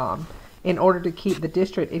MedCom in order to keep the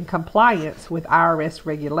district in compliance with IRS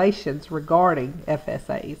regulations regarding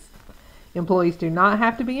FSAs. Employees do not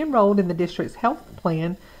have to be enrolled in the district's health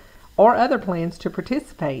plan or other plans to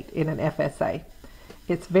participate in an FSA.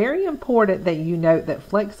 It's very important that you note that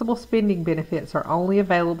flexible spending benefits are only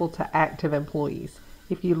available to active employees.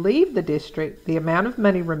 If you leave the district, the amount of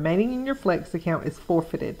money remaining in your flex account is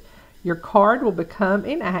forfeited. Your card will become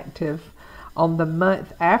inactive on the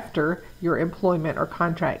month after your employment or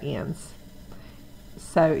contract ends.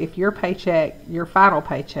 So if your final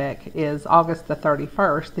paycheck is August the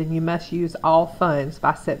 31st, then you must use all funds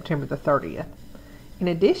by September the 30th. In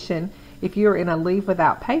addition, if you are in a leave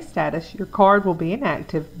without pay status, your card will be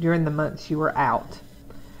inactive during the months you are out.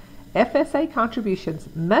 FSA contributions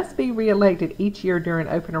must be re-elected each year during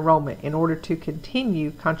open enrollment in order to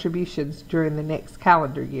continue contributions during the next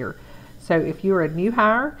calendar year. So if you are a new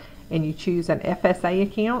hire and you choose an FSA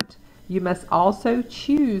account, you must also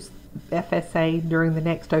choose FSA during the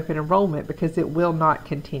next open enrollment because it will not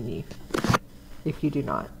continue if you do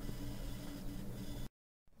not.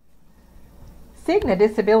 Cigna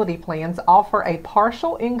disability plans offer a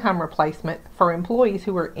partial income replacement for employees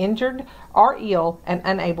who are injured or ill and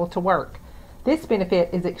unable to work. This benefit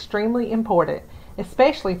is extremely important,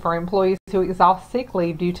 especially for employees who exhaust sick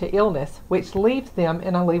leave due to illness, which leaves them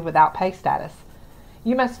in a leave without pay status.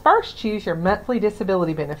 You must first choose your monthly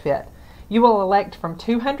disability benefit. You will elect from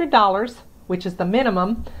 $200, which is the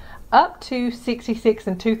minimum, up to 66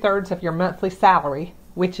 2/3 of your monthly salary,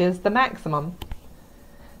 which is the maximum.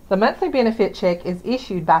 The monthly benefit check is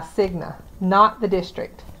issued by Cigna, not the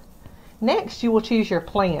district. Next, you will choose your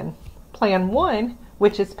plan. Plan 1,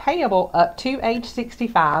 which is payable up to age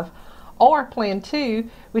 65, or Plan 2,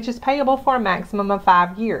 which is payable for a maximum of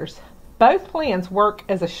 5 years. Both plans work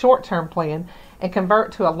as a short-term plan and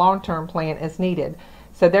convert to a long-term plan as needed,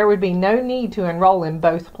 so there would be no need to enroll in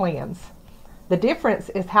both plans. The difference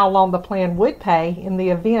is how long the plan would pay in the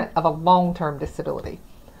event of a long-term disability.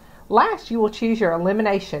 Last, you will choose your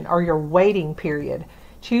elimination or your waiting period.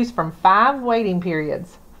 Choose from 5 waiting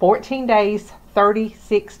periods: 14 days, 30,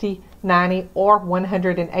 60, 90, or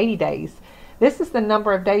 180 days. This is the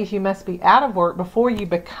number of days you must be out of work before you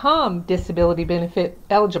become disability benefit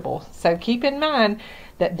eligible. So keep in mind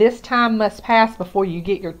that this time must pass before you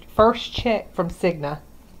get your first check from Cigna.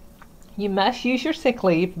 You must use your sick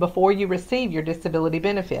leave before you receive your disability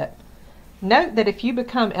benefit. Note that if you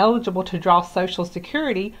become eligible to draw Social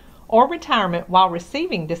Security or retirement while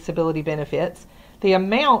receiving disability benefits, the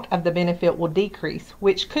amount of the benefit will decrease,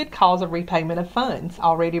 which could cause a repayment of funds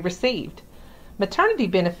already received. Maternity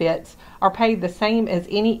benefits are paid the same as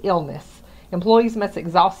any illness. Employees must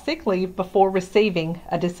exhaust sick leave before receiving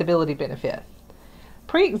a disability benefit.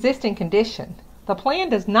 Pre-existing condition. The plan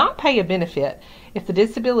does not pay a benefit if the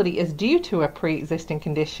disability is due to a pre-existing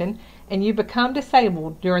condition and you become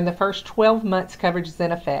disabled during the first 12 months coverage is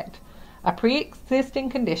in effect. A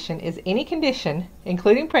pre-existing condition is any condition,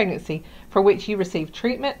 including pregnancy, for which you receive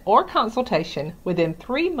treatment or consultation within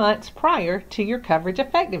 3 months prior to your coverage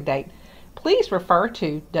effective date. Please refer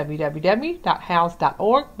to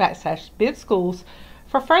www.house.org/bibbschools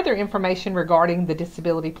for further information regarding the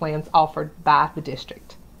disability plans offered by the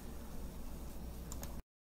district.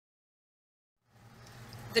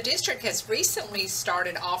 The district has recently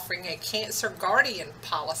started offering a Cancer Guardian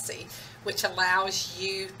policy, which allows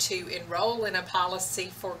you to enroll in a policy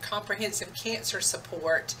for comprehensive cancer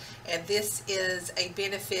support, and this is a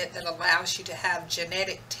benefit that allows you to have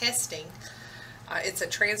genetic testing. It's a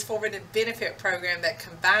transformative benefit program that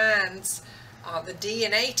combines the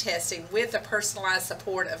DNA testing with the personalized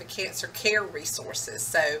support of a cancer care resources.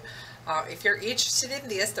 So if you're interested in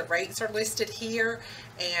this, the rates are listed here,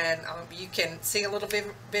 and you can see a little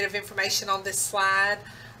bit of information on this slide.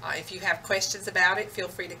 If you have questions about it, feel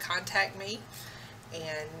free to contact me.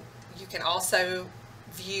 And you can also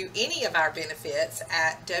view any of our benefits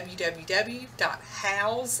at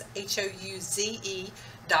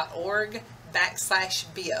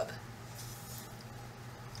www.houze.org/Bibb.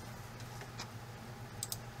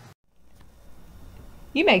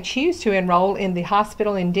 You may choose to enroll in the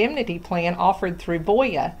hospital indemnity plan offered through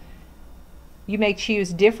Voya. You may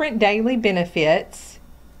choose different daily benefits,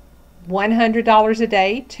 $100 a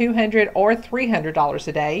day, $200 or $300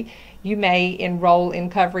 a day. You may enroll in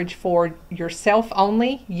coverage for yourself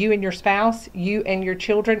only, you and your spouse, you and your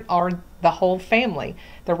children, or the whole family.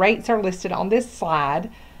 The rates are listed on this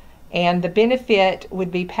slide, and the benefit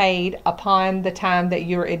would be paid upon the time that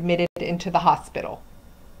you're admitted into the hospital.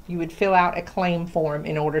 You would fill out a claim form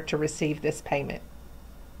in order to receive this payment.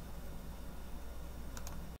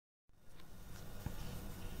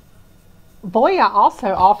 Voya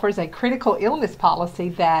also offers a critical illness policy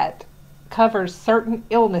that covers certain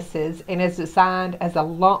illnesses and is designed as a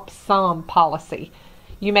lump sum policy.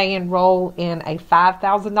 You may enroll in a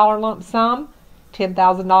 $5,000 lump sum,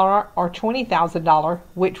 $10,000, or $20,000,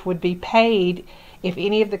 which would be paid if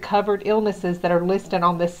any of the covered illnesses that are listed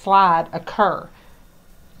on this slide occur.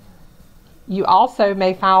 You also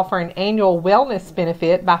may file for an annual wellness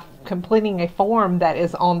benefit by completing a form that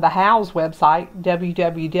is on the House website,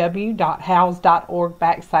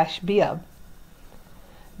 www.house.org/Bibb.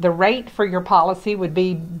 The rate for your policy would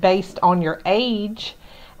be based on your age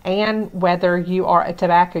and whether you are a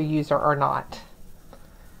tobacco user or not.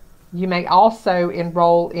 You may also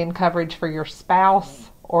enroll in coverage for your spouse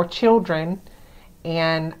or children,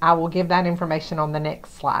 and I will give that information on the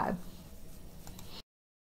next slide.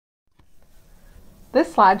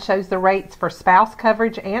 This slide shows the rates for spouse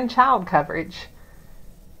coverage and child coverage.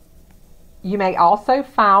 You may also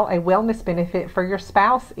file a wellness benefit for your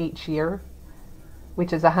spouse each year,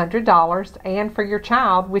 which is $100, and for your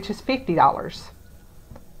child, which is $50.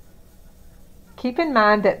 Keep in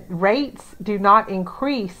mind that rates do not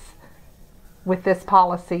increase with this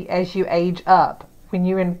policy as you age up. When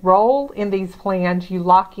you enroll in these plans, you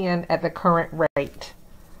lock in at the current rate.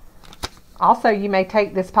 Also, you may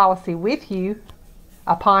take this policy with you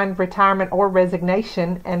upon retirement or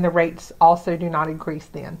resignation, and the rates also do not increase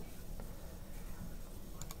then.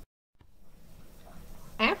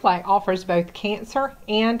 Aflac offers both cancer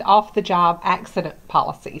and off-the-job accident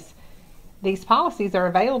policies. These policies are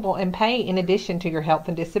available and pay in addition to your health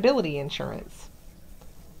and disability insurance.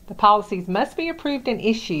 The policies must be approved and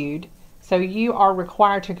issued So you are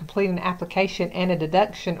required to complete an application and a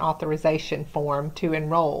deduction authorization form to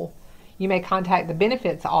enroll. You may contact the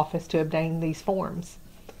benefits office to obtain these forms.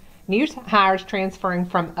 New hires transferring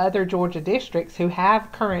from other Georgia districts who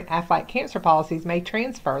have current Aflac cancer policies may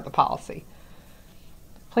transfer the policy.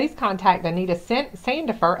 Please contact Anita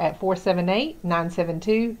Sandifer at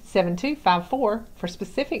 478-972-7254 for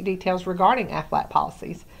specific details regarding Aflac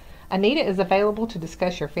policies. Anita is available to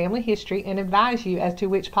discuss your family history and advise you as to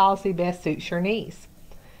which policy best suits your needs.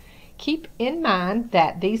 Keep in mind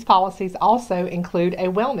that these policies also include a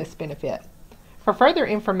wellness benefit. For further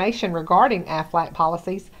information regarding Aflac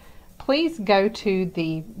policies, please go to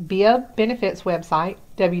the Bibb Benefits website,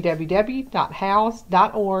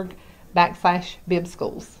 www.house.org/Bibb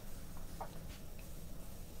Schools.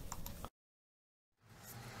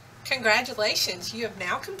 Congratulations, you have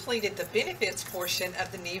now completed the benefits portion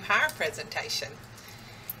of the new hire presentation.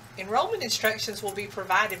 Enrollment instructions will be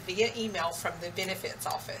provided via email from the benefits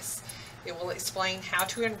office. It will explain how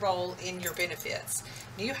to enroll in your benefits.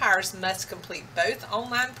 New hires must complete both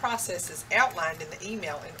online processes outlined in the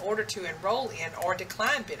email in order to enroll in or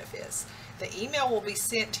decline benefits. The email will be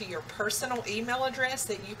sent to your personal email address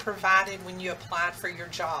that you provided when you applied for your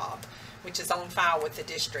job, which is on file with the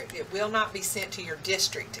district. It will not be sent to your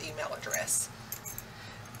district email address.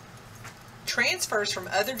 Transfers from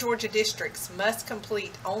other Georgia districts must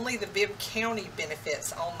complete only the Bibb County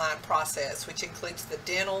benefits online process, which includes the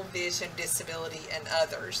dental, vision, disability, and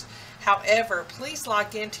others. However, please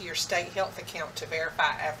log into your state health account to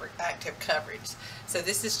verify active coverage. So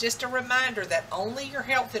this is just a reminder that only your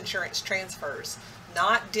health insurance transfers,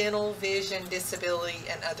 not dental, vision, disability,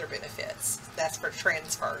 and other benefits. That's for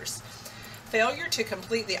transfers. Failure to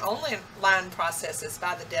complete the online processes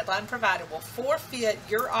by the deadline provided will forfeit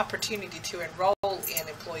your opportunity to enroll in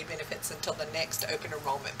employee benefits until the next open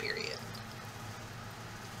enrollment period.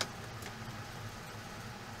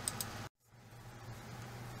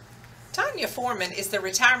 Tanya Foreman is the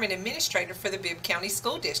retirement administrator for the Bibb County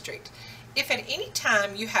School District. If at any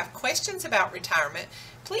time you have questions about retirement,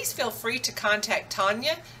 please feel free to contact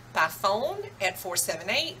Tanya by phone at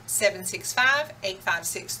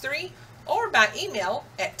 478-765-8563 or by email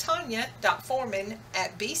at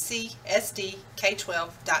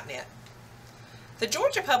tanya.foreman@bcsdk12.net. The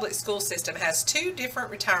Georgia Public School System has two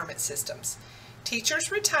different retirement systems.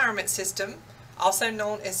 Teachers' Retirement System, also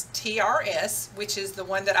known as TRS, which is the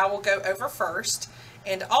one that I will go over first,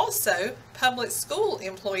 and also Public School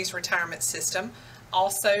Employees Retirement System,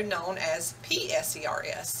 also known as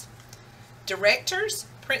PSERS. Directors,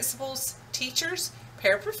 principals, teachers,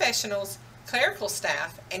 paraprofessionals, clerical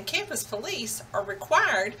staff, and campus police are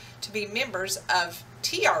required to be members of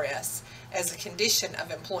TRS as a condition of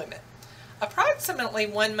employment. Approximately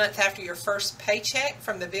 1 month after your first paycheck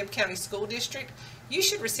from the Bibb County School District, you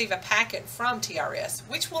should receive a packet from TRS,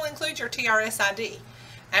 which will include your TRS ID.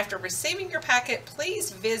 After receiving your packet,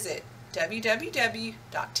 please visit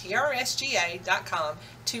www.trsga.com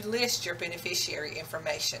to list your beneficiary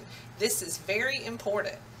information. This is very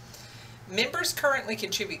important. Members currently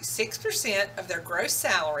contribute 6% of their gross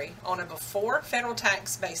salary on a before federal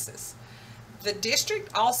tax basis. The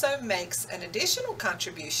district also makes an additional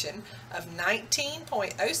contribution of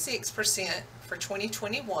 19.06% for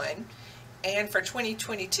 2021, and for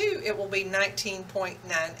 2022 it will be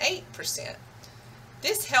 19.98%.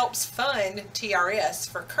 This helps fund TRS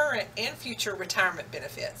for current and future retirement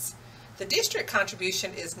benefits. The district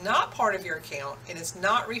contribution is not part of your account and is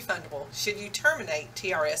not refundable should you terminate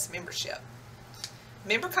TRS membership.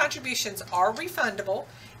 Member contributions are refundable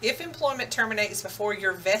if employment terminates before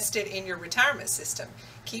you're vested in your retirement system.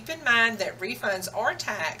 Keep in mind that refunds are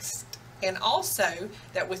taxed, and also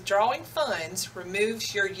that withdrawing funds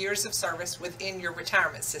removes your years of service within your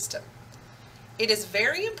retirement system. It is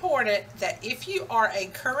very important that if you are a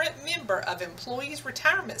current member of Employees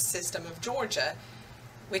Retirement System of Georgia,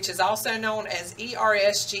 which is also known as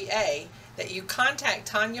ERSGA, that you contact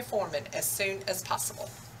Tanya Foreman as soon as possible.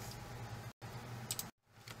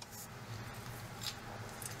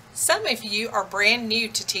 Some of you are brand new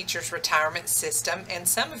to Teachers Retirement System, and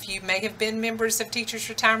some of you may have been members of Teachers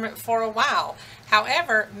Retirement for a while.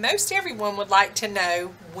 However, most everyone would like to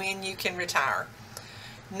know when you can retire.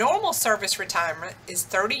 Normal service retirement is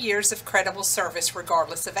 30 years of credible service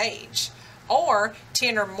regardless of age, or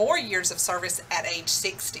 10 or more years of service at age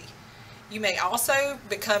 60. You may also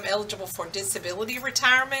become eligible for disability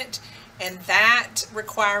retirement, and that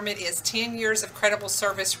requirement is 10 years of credible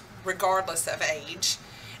service regardless of age.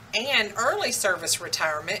 And early service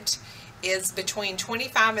retirement is between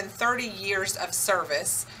 25 and 30 years of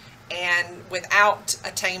service and without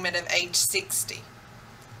attainment of age 60.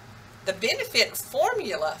 The benefit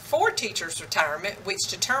formula for teachers' retirement, which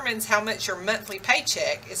determines how much your monthly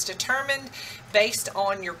paycheck, is determined based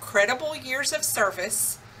on your credible years of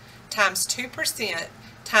service times 2%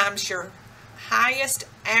 times your highest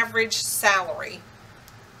average salary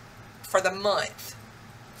for the month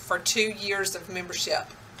for 2 years of membership.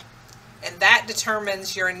 And that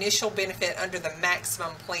determines your initial benefit under the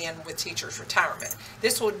maximum plan with teachers' retirement.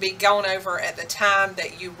 This would be gone over at the time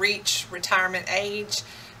that you reach retirement age,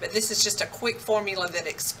 but this is just a quick formula that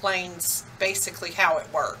explains basically how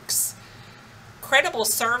it works. Credible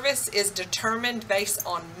service is determined based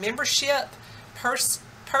on membership,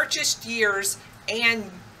 purchased years,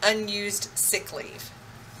 and unused sick leave.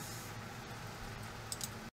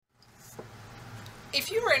 If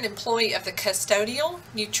you are an employee of the custodial,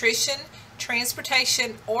 nutrition,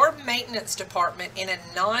 transportation, or maintenance department in a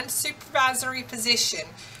non-supervisory position,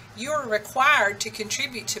 you are required to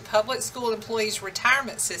contribute to public school employees'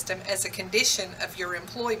 retirement system as a condition of your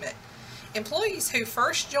employment. Employees who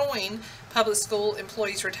first join public school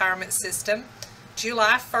employees' retirement system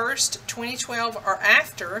July 1st, 2012 or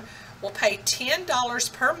after will pay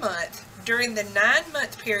 $10 per month during the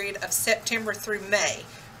 9-month period of September through May,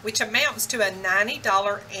 which amounts to a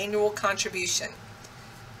 $90 annual contribution.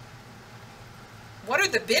 What are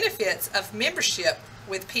the benefits of membership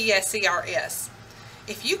with PSERS?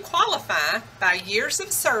 If you qualify by years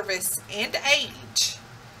of service and age,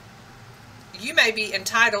 you may be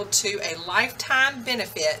entitled to a lifetime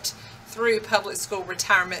benefit through public school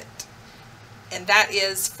retirement, and that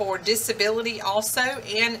is for disability also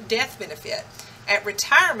and death benefit. At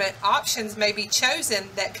retirement, options may be chosen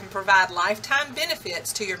that can provide lifetime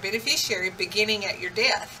benefits to your beneficiary beginning at your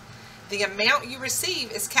death. The amount you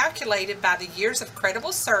receive is calculated by the years of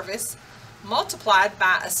credible service multiplied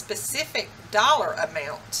by a specific dollar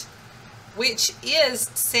amount, which is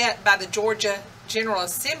set by the Georgia General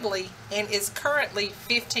Assembly and is currently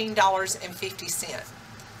 $15.50.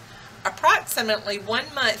 Approximately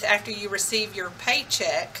 1 month after you receive your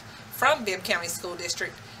paycheck from Bibb County School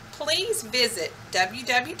District, please visit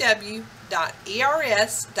www.ers.ga.gov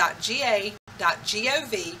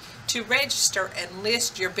to register and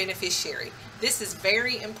list your beneficiary. This is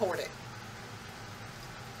very important.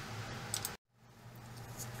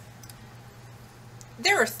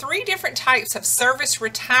 There are 3 different types of service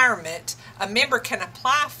retirement a member can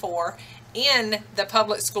apply for in the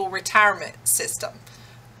public school retirement system.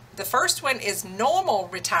 The first one is normal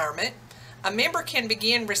retirement. A member can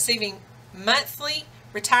begin receiving monthly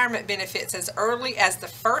retirement benefits as early as the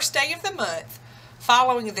first day of the month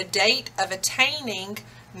following the date of attaining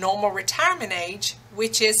normal retirement age,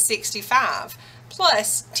 which is 65,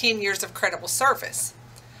 plus 10 years of credible service.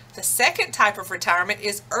 The second type of retirement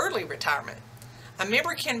is early retirement. A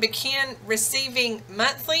member can begin receiving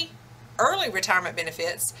monthly early retirement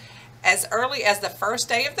benefits as early as the first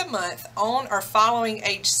day of the month on or following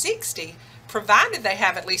age 60, provided they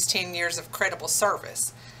have at least 10 years of credible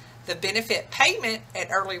service. The benefit payment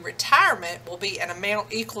at early retirement will be an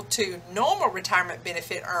amount equal to normal retirement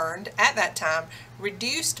benefit earned at that time,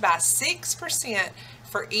 reduced by 6%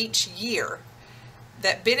 for each year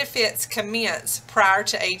that benefits commence prior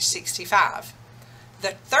to age 65.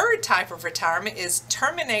 The third type of retirement is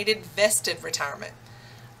terminated vested retirement.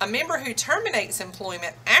 A member who terminates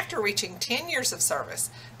employment after reaching 10 years of service,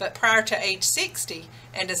 but prior to age 60,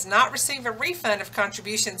 and does not receive a refund of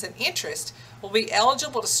contributions and interest, will be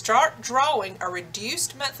eligible to start drawing a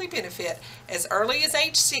reduced monthly benefit as early as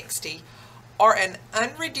age 60 or an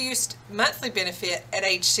unreduced monthly benefit at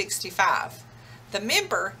age 65. The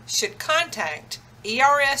member should contact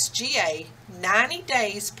ERSGA 90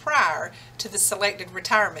 days prior to the selected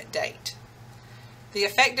retirement date. The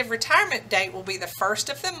effective retirement date will be the first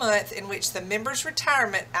of the month in which the member's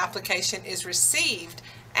retirement application is received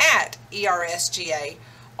at ERSGA,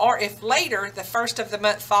 or if later, the first of the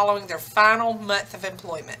month following their final month of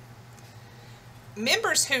employment.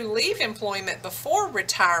 Members who leave employment before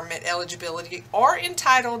retirement eligibility are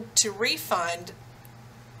entitled to refund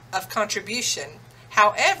of contribution.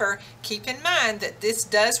 However, keep in mind that this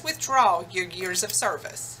does withdraw your years of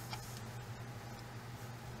service.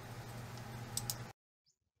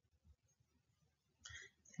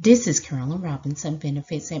 This is Carolyn Robinson,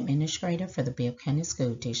 Benefits Administrator for the Bibb County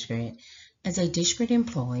School District. As a district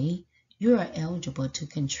employee, you are eligible to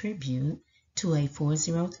contribute to a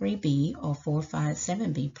 403B or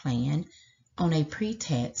 457B plan on a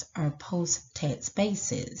pre-tax or post-tax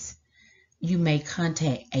basis. You may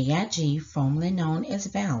contact AIG, formerly known as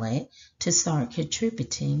VALID, to start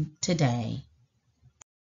contributing today.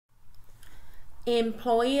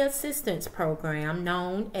 Employee Assistance Program,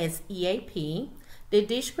 known as EAP. The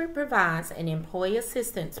district provides an employee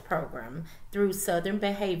assistance program through Southern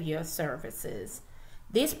Behavioral Services.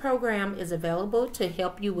 This program is available to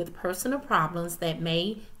help you with personal problems that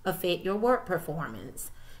may affect your work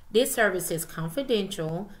performance. This service is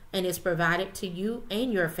confidential and is provided to you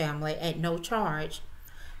and your family at no charge.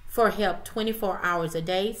 For help 24 hours a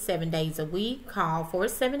day, 7 days a week, call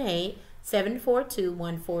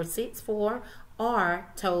 478-742-1464 or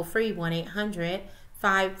toll free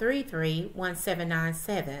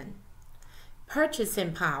 1-800-533-1797.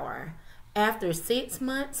 Purchasing power. After 6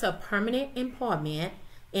 months of permanent employment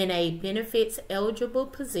in a benefits eligible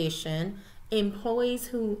position, employees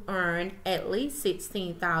who earn at least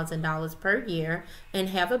 $16,000 per year and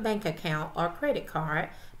have a bank account or credit card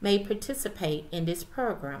may participate in this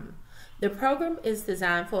program. The program is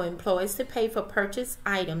designed for employees to pay for purchased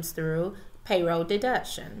items through payroll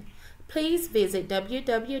deduction. Please visit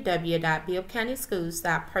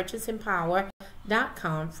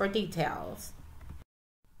www.bibbcountyschools.purchasingpower.com for details.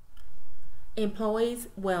 Employees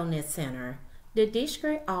Wellness Center. The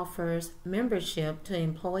district offers membership to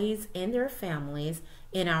employees and their families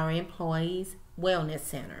in our Employees Wellness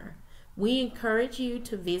Center. We encourage you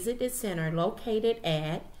to visit the center located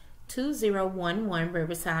at 2011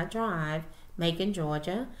 Riverside Drive, Macon,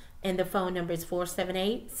 Georgia, and the phone number is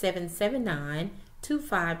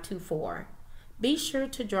 478-779-2524. Be sure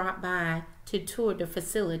to drop by to tour the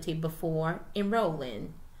facility before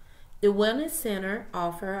enrolling. The Wellness Center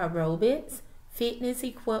offers aerobics, fitness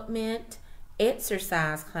equipment,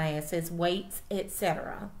 exercise classes, weights,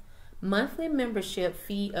 etc. Monthly membership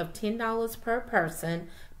fee of $10 per person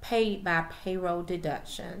paid by payroll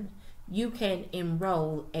deduction. You can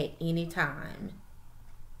enroll at any time.